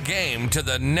take your game to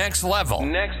the next level,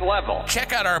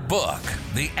 check out our book,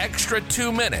 The Extra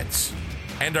 2 Minutes,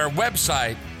 and our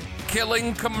website,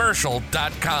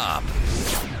 killingcommercial.com.